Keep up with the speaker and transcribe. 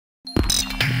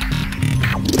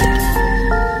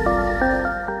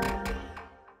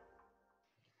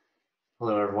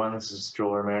This is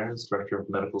Joel Ramirez, Director of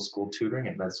Medical School Tutoring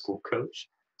at MedSchoolCoach.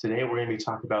 Today, we're going to be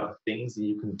talking about things that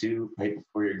you can do right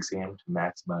before your exam to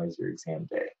maximize your exam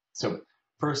day. So,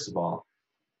 first of all,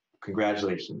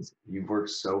 congratulations. You've worked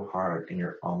so hard and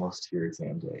you're almost to your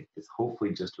exam day. It's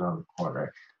hopefully just around the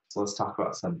corner. So, let's talk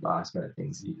about some last-minute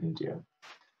things that you can do.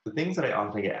 The things that I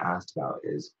often get asked about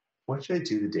is, what should I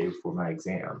do the day before my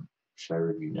exam? Should I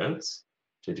review notes?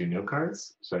 Should I do note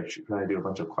cards? Should I do a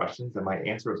bunch of questions? And my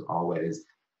answer is always,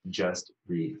 just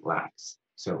relax.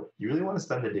 So you really want to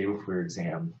spend the day before your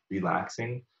exam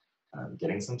relaxing,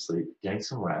 getting some sleep, getting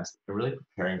some rest, and really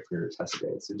preparing for your test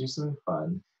day. So do something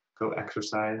fun, go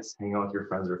exercise, hang out with your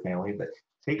friends or family, but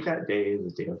take that day as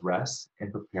a day of rest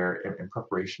and prepare in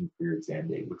preparation for your exam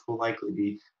day, which will likely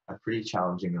be a pretty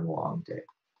challenging and long day.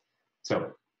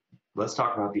 So let's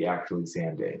talk about the actual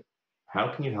exam day.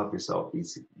 How can you help yourself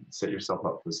set yourself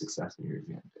up for success in your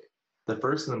exam day? The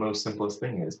first and the most simplest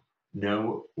thing is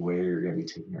know where you're going to be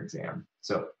taking your exam.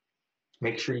 So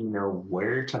make sure you know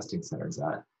where your testing center is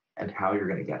at and how you're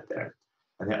going to get there.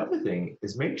 And the other thing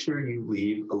is make sure you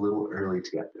leave a little early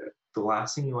to get there. The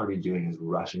last thing you want to be doing is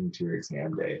rushing to your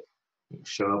exam day. You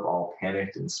show up all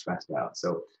panicked and stressed out.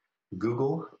 So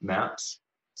Google Maps,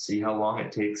 see how long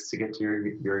it takes to get to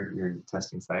your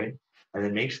testing site, and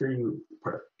then make sure you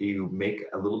make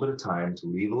a little bit of time to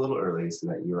leave a little early so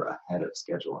that you're ahead of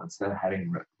schedule instead of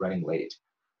running late.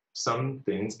 Some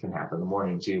things can happen in the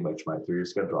morning too, which might throw your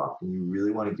schedule off, and you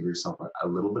really want to give yourself a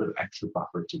little bit of extra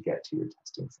buffer to get to your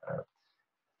testing center.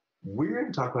 We're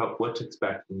going to talk about what to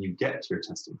expect when you get to your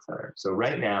testing center. So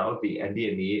right now, the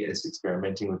NDME is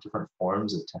experimenting with different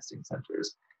forms of testing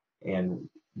centers, and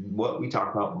what we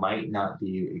talk about might not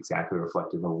be exactly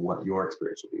reflective of what your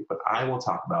experience will be, but I will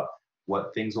talk about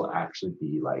what things will actually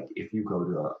be like if you go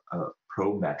to a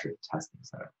prometric testing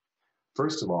center.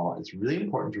 First of all, it's really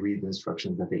important to read the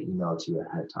instructions that they email to you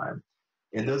ahead of time.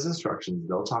 In those instructions,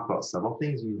 they'll talk about several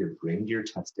things you need to bring to your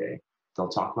test day. They'll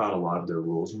talk about a lot of their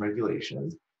rules and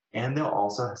regulations, and they'll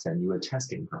also send you a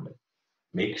testing permit.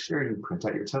 Make sure you print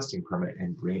out your testing permit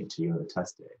and bring it to you on the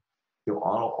test day. You'll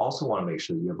also want to make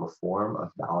sure you have a form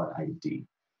of valid ID.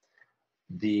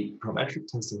 The prometric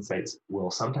testing sites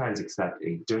will sometimes accept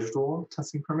a digital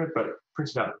testing permit, but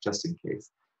print it out just in case.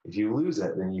 If you lose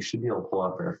it, then you should be able to pull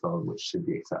up on your phone, which should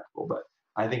be acceptable. But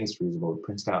I think it's reasonable to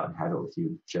print it out and have it with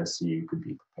you just so you could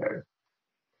be prepared.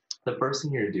 The first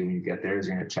thing you're going to do when you get there is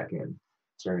you're going to check in.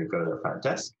 So you're going to go to the front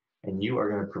desk, and you are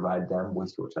going to provide them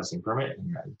with your testing permit and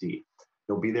your ID.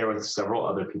 You'll be there with several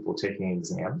other people taking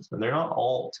exams, and they're not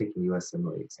all taking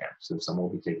USMLE exams. So some will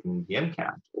be taking the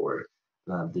MCAT or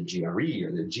the GRE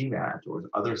or the GMAT or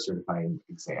other certifying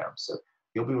exams. So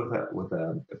you'll be with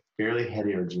a fairly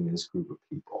heterogeneous group of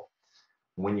people.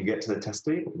 When you get to the test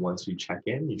day, once you check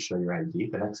in, you show your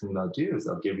ID, the next thing they'll do is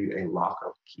they'll give you a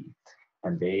locker key.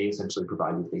 And they essentially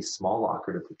provide you with a small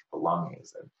locker to put your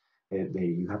belongings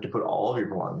in. You have to put all of your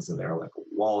belongings in there, like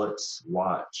wallets,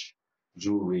 watch,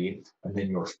 jewelry, and then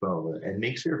your phone. And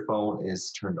make sure your phone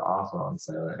is turned off or on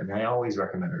silent. And I always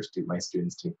recommend my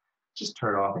students to just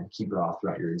turn it off and keep it off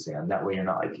throughout your exam. That way you're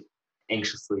not like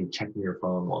anxiously checking your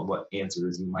phone on what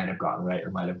answers you might have gotten right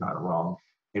or might have gotten wrong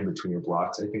in between your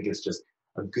blocks. I think it's just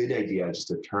a good idea just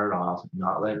to turn it off,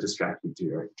 not let it distract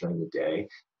you during the day,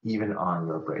 even on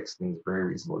your breaks. I think it's very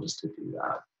reasonable just to do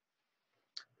that.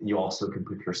 You also can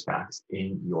put your snacks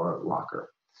in your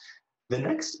locker. The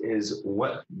next is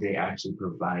what they actually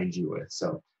provide you with.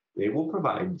 So they will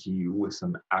provide you with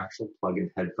some actual plug-in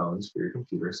headphones for your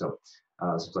computer. So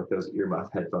it's like those earmuff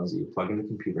headphones that you plug in the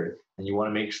computer, and you want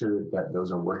to make sure that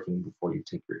those are working before you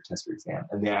take your test or exam.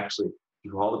 And they actually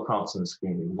do all the prompts on the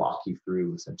screen and walk you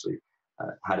through essentially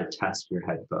how to test your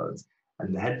headphones.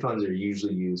 And the headphones are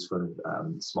usually used for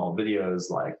small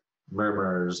videos like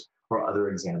murmurs or other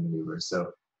exam maneuvers.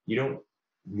 So you don't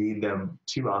need them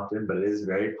too often, but it is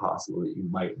very possible that you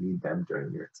might need them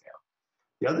during your exam.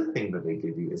 The other thing that they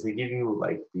give you is they give you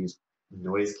like these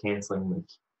noise canceling like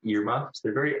earmuffs.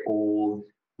 They're very old,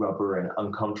 rubber, and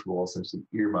uncomfortable, essentially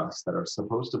earmuffs that are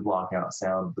supposed to block out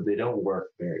sound, but they don't work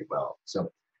very well.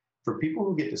 So for people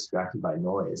who get distracted by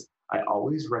noise, I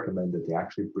always recommend that they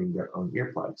actually bring their own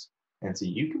earplugs. And so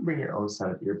you can bring your own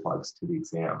set of earplugs to the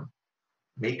exam.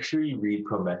 Make sure you read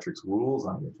Prometric's rules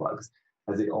on earplugs,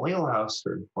 as they only allow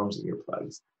certain forms of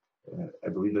earplugs. I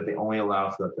believe that they only allow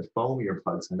for the foam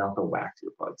earplugs and not the wax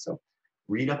earplugs. So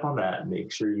read up on that and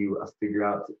make sure you figure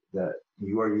out that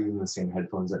you are using the same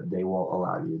headphones that they will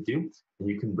allow you to do, and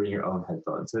you can bring your own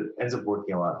headphones. It ends up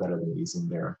working a lot better than using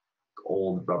their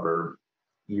old rubber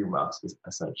earmuffs,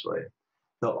 essentially.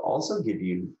 They'll also give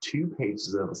you 2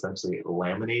 pages of essentially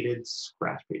laminated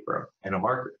scratch paper and a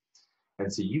marker.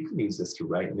 And so you can use this to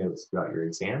write notes throughout your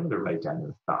exam and to write down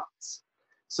your thoughts.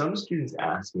 Some students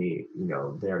ask me,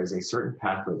 there is a certain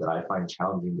pathway that I find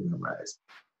challenging to memorize.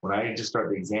 When I just start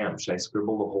the exam, should I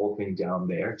scribble the whole thing down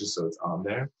there just so it's on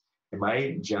there? And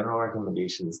my general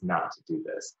recommendation is not to do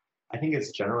this. I think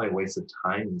it's generally a waste of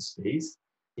time and space.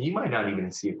 And you might not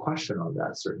even see a question on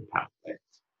that certain pathway.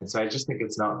 And so I just think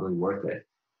it's not really worth it.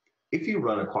 If you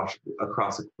run across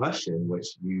a question,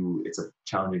 it's a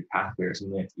challenging pathway or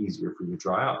something that's easier for you to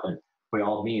draw out, then by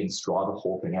all means, draw the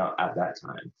whole thing out at that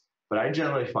time. But I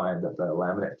generally find that the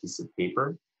laminate piece of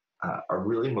paper are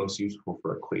really most useful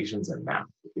for equations and math,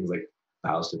 things like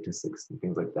biostatistics and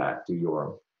things like that. Do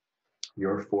your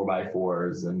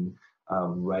 4x4s and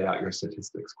write out your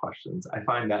statistics questions. I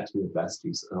find that to be the best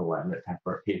use of a laminate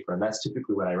paper, and that's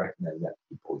typically what I recommend that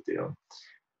people do.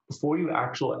 Before you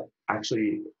actually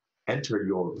enter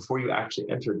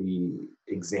the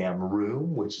exam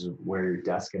room, which is where your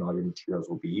desk and all your materials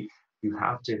will be, you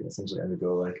have to essentially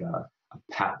undergo like a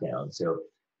pat down. So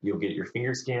you'll get your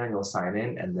finger scan, you'll sign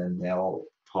in, and then they'll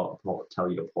tell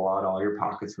you to pull out all your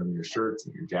pockets from your shirts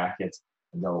and your jackets,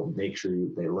 and they'll make sure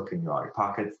they look in all your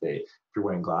pockets. If you're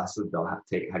wearing glasses, they'll have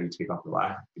you take off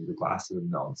the glasses,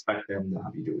 and they'll inspect them. They'll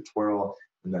have you do a twirl,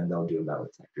 and then they'll do a metal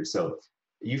detector. So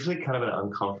usually kind of an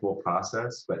uncomfortable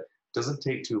process, but doesn't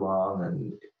take too long,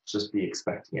 and just be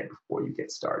expecting it before you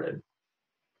get started.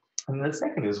 And the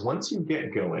second is, once you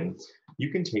get going, you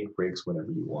can take breaks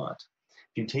whenever you want.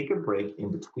 If you take a break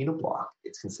in between a block,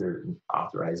 it's considered an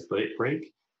authorized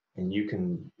break, and you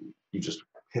just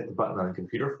hit the button on the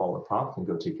computer, follow the prompt, and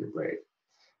go take your break.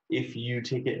 If you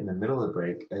take it in the middle of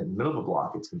a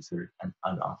block, it's considered an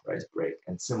unauthorized break.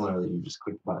 And similarly, you just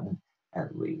click the button and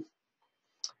leave.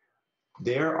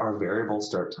 There are variable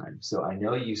start times. So I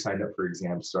know you signed up for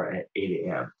exams start at 8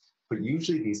 a.m., but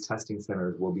usually these testing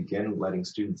centers will begin letting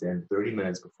students in 30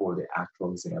 minutes before the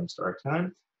actual exam start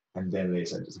time. And then they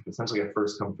said it's essentially a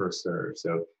first come, first serve.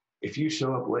 So if you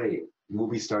show up late, you will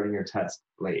be starting your test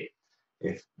late.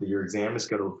 If your exam is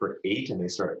scheduled for 8 and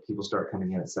people start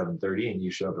coming in at 7:30 and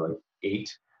you show up at like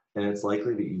 8, then it's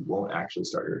likely that you won't actually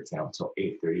start your exam until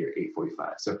 8:30 or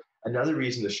 8:45. So another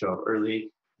reason to show up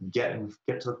early, get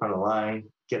to the front of the line,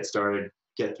 get started,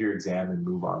 get through your exam, and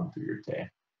move on through your day.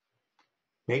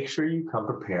 Make sure you come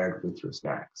prepared with your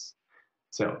snacks.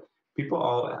 So people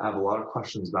all have a lot of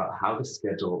questions about how to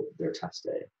schedule their test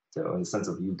day. So in the sense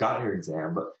of you've got your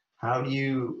exam, but how do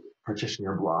you partition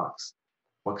your blocks?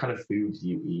 What kind of food do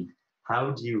you eat?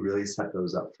 How do you really set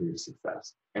those up for your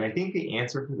success? And I think the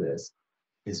answer to this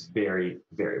is very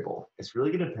variable. It's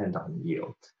really going to depend on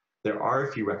you. There are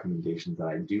a few recommendations that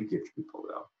I do give to people,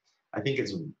 though. I think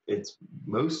it's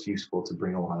most useful to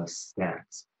bring a lot of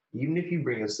snacks. Even if you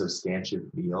bring a substantive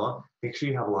meal, make sure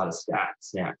you have a lot of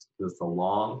snacks because it's a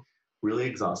long, really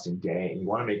exhausting day, and you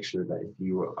want to make sure that if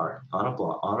you are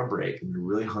on a break and you're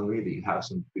really hungry, that you have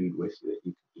some food with you that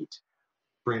you can eat.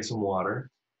 Bring some water,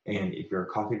 and if you're a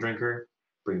coffee drinker,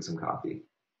 bring some coffee.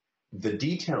 The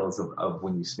details of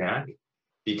when you snack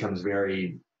becomes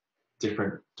very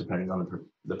different depending on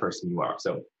the person you are.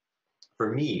 So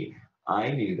for me,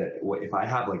 I knew that if I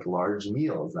have like large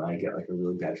meals, then I get like a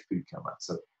really bad food coma.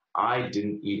 So I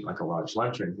didn't eat like a large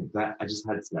lunch or anything like that. I just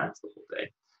had snacks the whole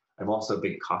day. I'm also a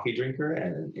big coffee drinker,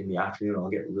 and in the afternoon, I'll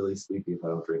get really sleepy if I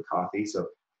don't drink coffee. So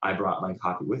I brought my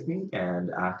coffee with me, and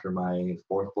after my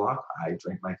fourth block, I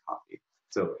drank my coffee.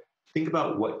 So think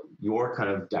about what your kind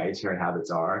of dietary habits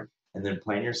are, and then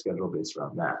plan your schedule based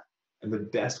around that. And the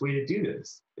best way to do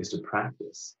this is to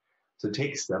practice. So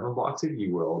take 7 blocks of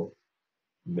UWorld,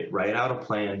 write out a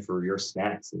plan for your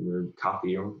snacks and your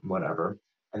coffee or whatever,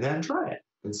 and then try it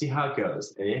and see how it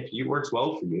goes. And if it works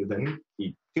well for you, then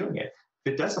keep doing it.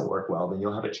 If it doesn't work well, then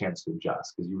you'll have a chance to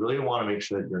adjust, because you really want to make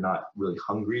sure that you're not really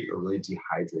hungry or really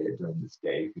dehydrated during this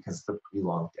day, because it's a pretty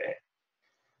long day.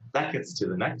 That gets to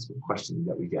the next question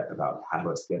that we get about how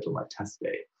do I schedule my test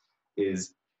day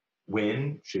is,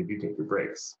 when should you take your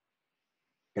breaks?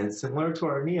 And similar to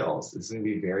our meals, it's going to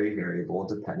be very variable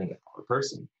depending on the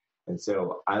person. And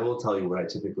so I will tell you what I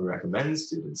typically recommend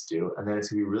students do, and then it's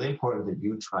going to be really important that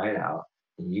you try it out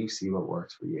and you see what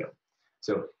works for you.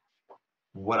 So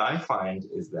what I find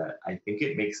is that I think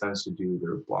it makes sense to do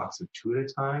either blocks of 2 at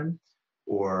a time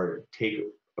or take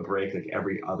a break like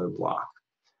every other block.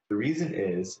 The reason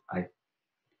is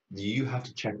you have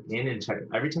to check in and check.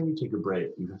 Every time you take a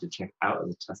break, you have to check out of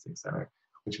the testing center,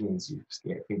 which means you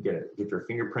can get your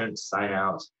fingerprint, sign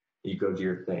out, you go do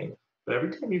your thing. But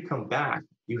every time you come back,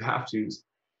 you have to use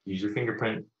your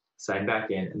fingerprint, sign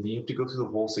back in, and then you have to go through the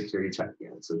whole security check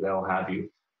again. So they'll have you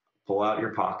pull out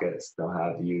your pockets, they'll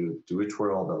have you do a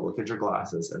twirl, they'll look at your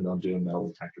glasses, and they'll do a metal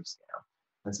detector scan.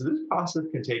 And so this process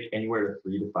can take anywhere to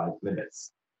 3 to 5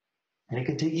 minutes. And it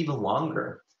can take even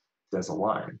longer if there's a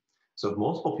line. So if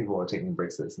multiple people are taking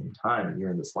breaks at the same time and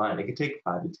you're in this line, it can take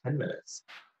 5 to 10 minutes.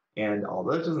 And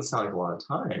although it doesn't sound like a lot of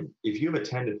time, if you have a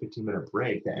 10 to 15-minute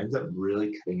break, that ends up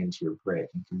really cutting into your break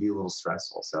and can be a little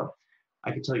stressful. So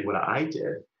I can tell you what I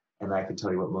did, and I can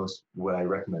tell you what I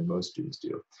recommend most students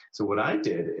do. So what I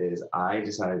did is I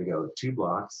decided to go 2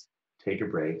 blocks, take a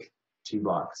break, 2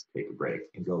 blocks, take a break,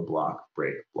 and go block,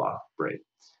 break, block, break.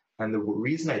 And the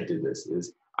reason I did this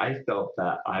is I felt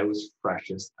that I was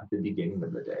freshest at the beginning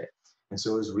of the day. And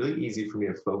so it was really easy for me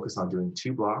to focus on doing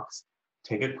 2 blocks,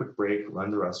 take a quick break, run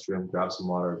to the restroom, grab some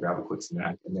water, grab a quick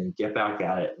snack, and then get back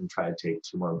at it and try to take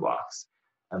 2 more blocks.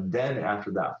 And then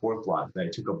after that 4th block, then I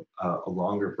took a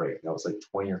longer break. That was like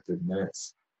 20 or 30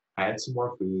 minutes. I had some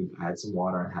more food, I had some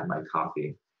water, I had my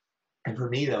coffee. And for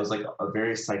me, that was like a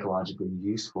very psychologically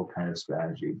useful kind of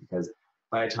strategy because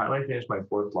by the time I finished my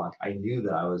 4th block, I knew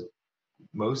that I was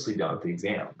mostly done with the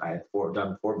exam. I had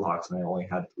done 4 blocks and I only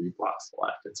had 3 blocks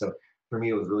left. And so for me,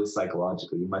 it was really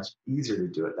psychologically much easier to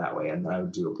do it that way. And then I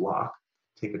would do a block,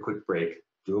 take a quick break,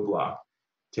 do a block,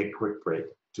 take a quick break,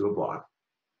 do a block,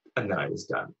 and then I was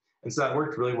done. And so that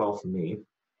worked really well for me.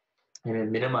 And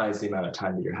it minimized the amount of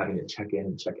time that you're having to check in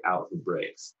and check out for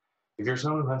breaks. If you're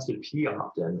someone who has to pee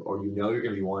often, or you know you're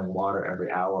going to be wanting water every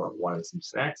hour or wanting some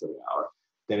snacks every hour,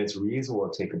 then it's reasonable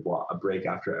to take a break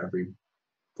after every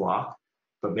block,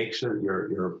 but make sure that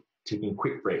you're taking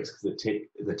quick breaks because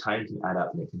the time can add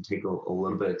up and it can take a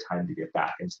little bit of time to get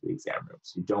back into the exam room.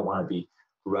 So you don't want to be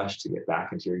rushed to get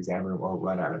back into your exam room or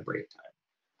run out of break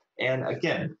time. And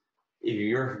again, if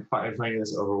you're finding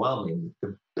this overwhelming,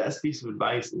 the best piece of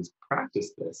advice is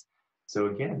practice this. So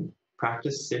again,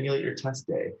 practice, simulate your test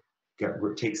day.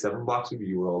 Take 7 blocks of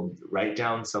UWorld, write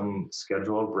down some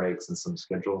scheduled breaks and some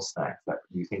scheduled snacks that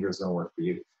you think is going to work for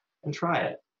you, and try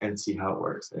it and see how it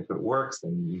works. And if it works,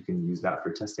 then you can use that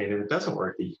for testing. If it doesn't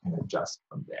work, then you can adjust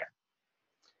from there.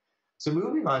 So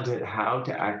moving on to how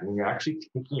to act when you're actually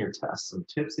taking your test, some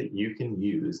tips that you can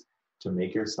use to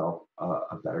make yourself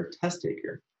a better test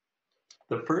taker.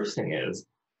 The first thing is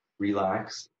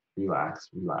relax, relax,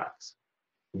 relax.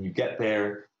 When you get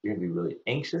there, you're going to be really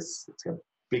anxious. It's a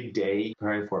big day,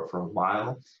 preparing for it for a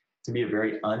while. It's going to be a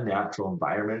very unnatural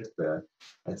environment.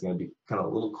 It's going to be kind of a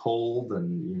little cold,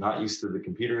 and you're not used to the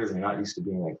computers, and you're not used to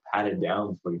being like patted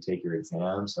down before you take your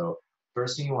exam. So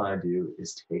first thing you want to do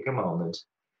is take a moment,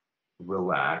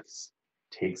 relax,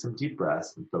 take some deep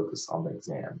breaths, and focus on the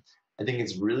exam. I think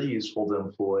it's really useful to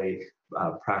employ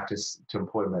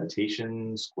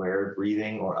meditation, square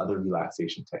breathing, or other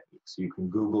relaxation techniques. So you can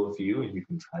Google a few and you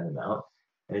can try them out.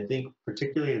 And I think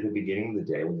particularly at the beginning of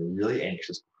the day when you're really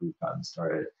anxious before you've gotten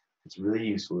started, it's really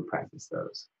useful to practice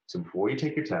those. So before you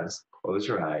take your test, close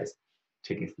your eyes,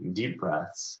 take a few deep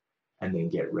breaths, and then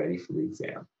get ready for the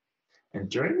exam. And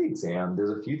during the exam,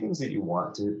 there's a few things that you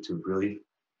want to really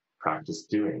practice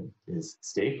doing is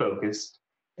stay focused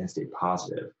and stay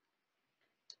positive.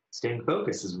 Staying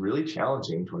focused is really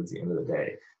challenging towards the end of the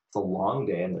day. It's a long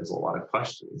day and there's a lot of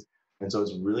questions. And so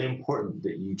it's really important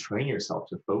that you train yourself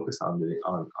to focus on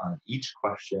each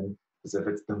question as if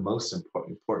it's the most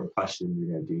important question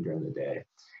you're going to do during the day.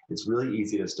 It's really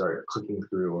easy to start clicking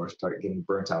through or start getting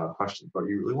burnt out on questions, but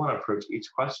you really want to approach each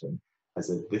question as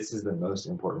if this is the most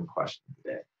important question of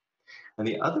the day. And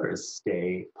the other is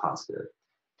stay positive.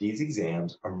 These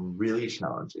exams are really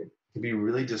challenging. It can be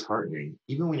really disheartening,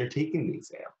 even when you're taking the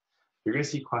exam. You're going to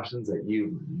see questions that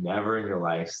you've never in your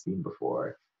life seen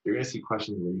before. You're going to see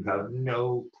questions where you have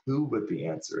no clue what the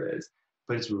answer is,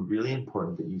 but it's really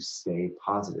important that you stay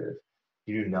positive.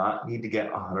 You do not need to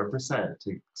get 100%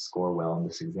 to score well in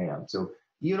this exam. So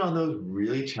even on those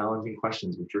really challenging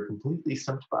questions, which you're completely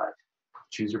stumped by,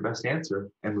 choose your best answer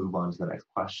and move on to the next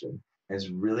question. And it's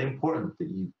really important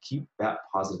that you keep that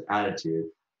positive attitude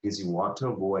because you want to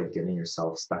avoid getting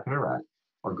yourself stuck in a rut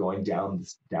or going down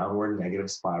this downward negative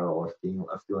spiral or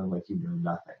feeling like you know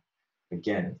nothing.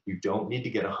 Again, you don't need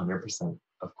to get 100%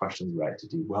 of questions right to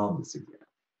do well in this exam.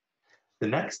 The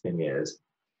next thing is,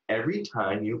 every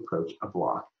time you approach a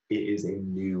block, it is a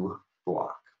new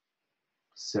block.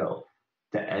 So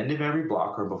the end of every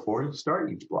block or before you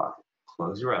start each block,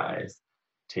 close your eyes,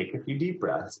 take a few deep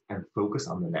breaths, and focus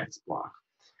on the next block.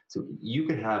 So you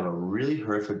could have a really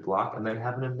horrific block and then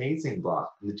have an amazing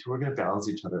block, and the two are going to balance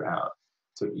each other out.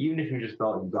 So even if you just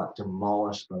felt you got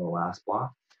demolished from the last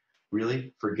block,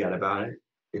 really forget about it.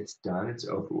 It's done, it's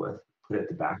over with. Put it at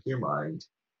the back of your mind,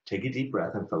 take a deep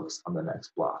breath and focus on the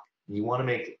next block. You want to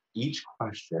make each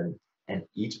question and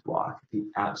each block the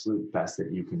absolute best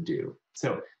that you can do.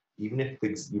 So even if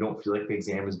you don't feel like the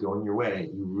exam is going your way,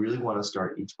 you really want to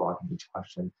start each block and each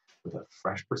question with a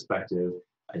fresh perspective,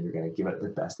 and you're going to give it the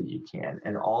best that you can.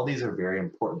 And all these are very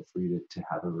important for you to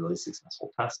have a really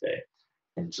successful test day.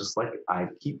 And just like I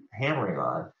keep hammering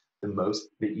on,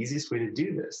 the easiest way to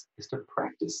do this is to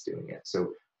practice doing it.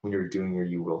 So when you're doing your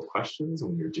UWorld questions,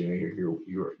 when you're doing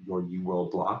your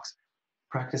UWorld blocks,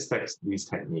 practice these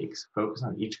techniques. Focus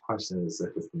on each question as if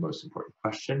it's the most important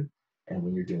question. And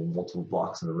when you're doing multiple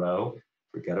blocks in a row,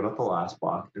 forget about the last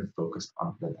block and focus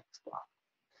on the next block.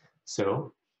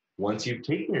 So once you've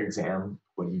taken your exam,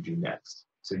 what do you do next?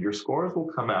 So your scores will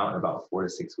come out in about 4 to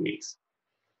 6 weeks.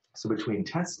 So between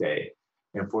test day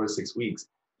and 4 to 6 weeks,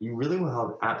 you really will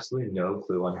have absolutely no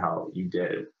clue on how you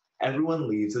did. Everyone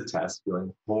leaves the test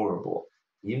feeling horrible.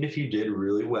 Even if you did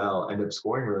really well, end up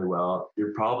scoring really well,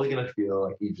 you're probably going to feel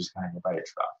like you just kind of hit by a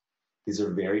truck. These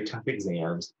are very tough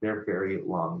exams. They're very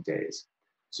long days.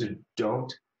 So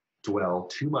don't dwell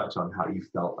too much on how you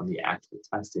felt on the actual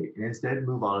test day, and instead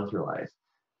move on with your life.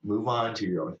 Move on to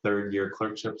your third year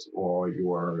clerkships or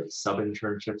your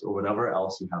sub-internships or whatever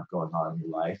else you have going on in your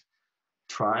life.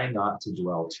 Try not to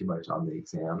dwell too much on the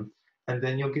exam, and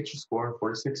then you'll get your score in 4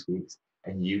 to 6 weeks,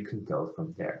 and you can go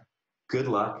from there. Good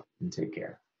luck and take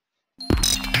care.